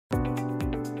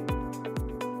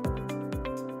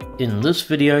In this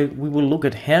video, we will look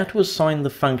at how to assign the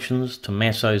functions to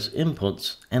MASSO's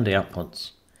inputs and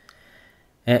outputs.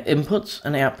 Our inputs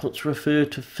and outputs refer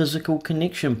to physical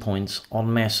connection points on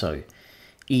MASSO,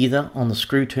 either on the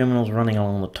screw terminals running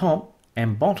along the top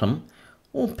and bottom,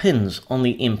 or pins on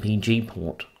the MPG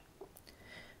port.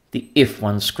 The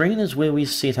F1 screen is where we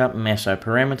set up MASSO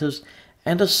parameters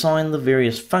and assign the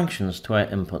various functions to our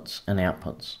inputs and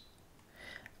outputs.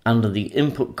 Under the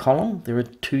input column, there are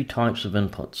two types of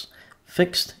inputs,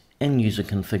 fixed and user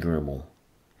configurable.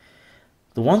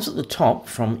 The ones at the top,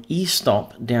 from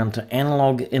E-stop down to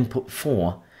analog input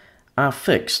 4, are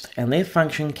fixed and their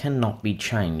function cannot be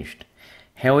changed.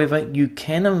 However, you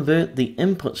can invert the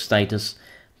input status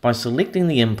by selecting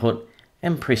the input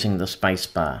and pressing the space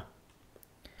bar.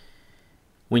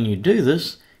 When you do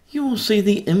this, you will see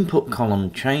the input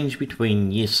column change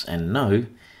between yes and no,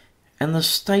 and the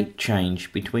state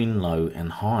change between low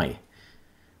and high.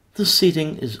 This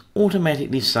setting is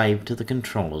automatically saved to the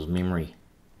controller's memory.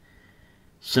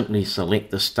 Simply select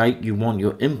the state you want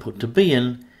your input to be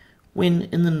in when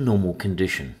in the normal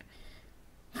condition.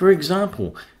 For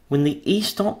example, when the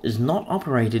E-stop is not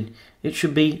operated, it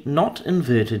should be not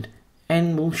inverted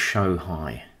and will show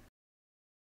high.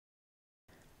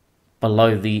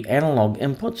 Below the analog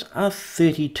inputs are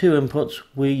 32 inputs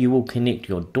where you will connect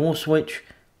your door switch,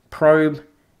 probe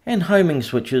and homing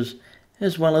switches,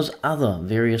 as well as other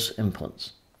various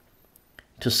inputs.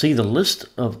 To see the list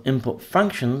of input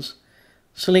functions,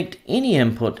 select any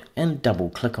input and double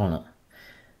click on it.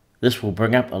 This will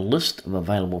bring up a list of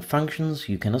available functions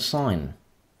you can assign.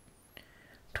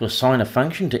 To assign a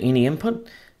function to any input,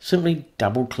 simply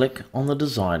double click on the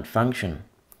desired function.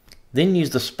 Then use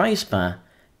the spacebar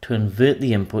to invert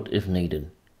the input if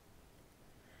needed.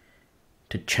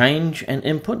 To change an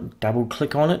input, double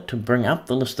click on it to bring up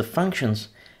the list of functions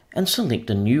and select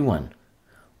a new one,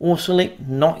 or select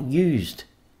Not Used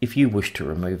if you wish to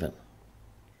remove it.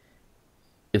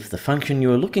 If the function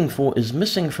you are looking for is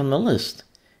missing from the list,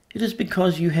 it is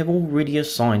because you have already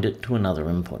assigned it to another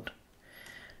input.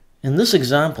 In this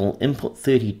example, input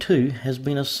 32 has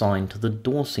been assigned to the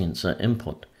door sensor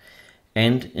input,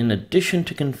 and in addition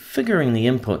to configuring the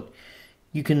input,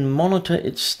 you can monitor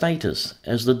its status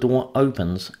as the door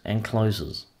opens and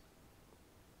closes.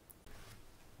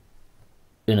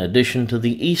 In addition to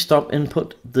the E-stop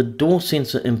input, the door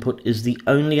sensor input is the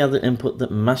only other input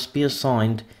that must be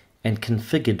assigned and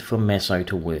configured for MASSO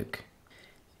to work.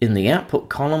 In the output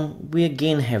column, we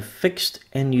again have fixed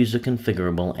and user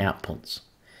configurable outputs.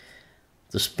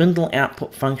 The spindle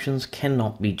output functions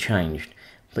cannot be changed,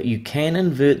 but you can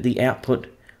invert the output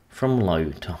from low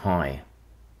to high.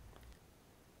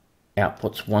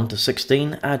 Outputs 1 to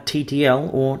 16 are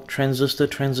TTL or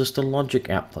transistor-transistor logic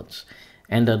outputs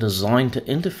and are designed to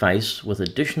interface with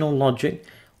additional logic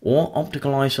or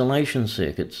optical isolation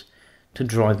circuits to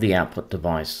drive the output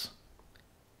device.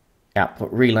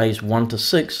 Output relays 1 to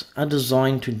 6 are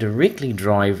designed to directly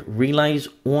drive relays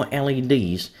or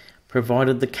LEDs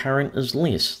provided the current is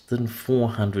less than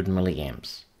 400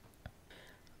 milliamps.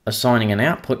 Assigning an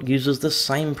output uses the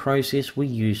same process we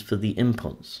used for the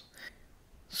inputs.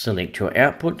 Select your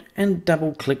output and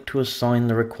double click to assign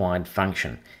the required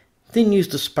function. Then use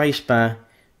the spacebar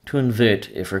to invert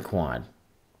if required.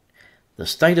 The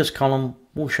status column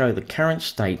will show the current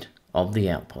state of the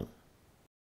output.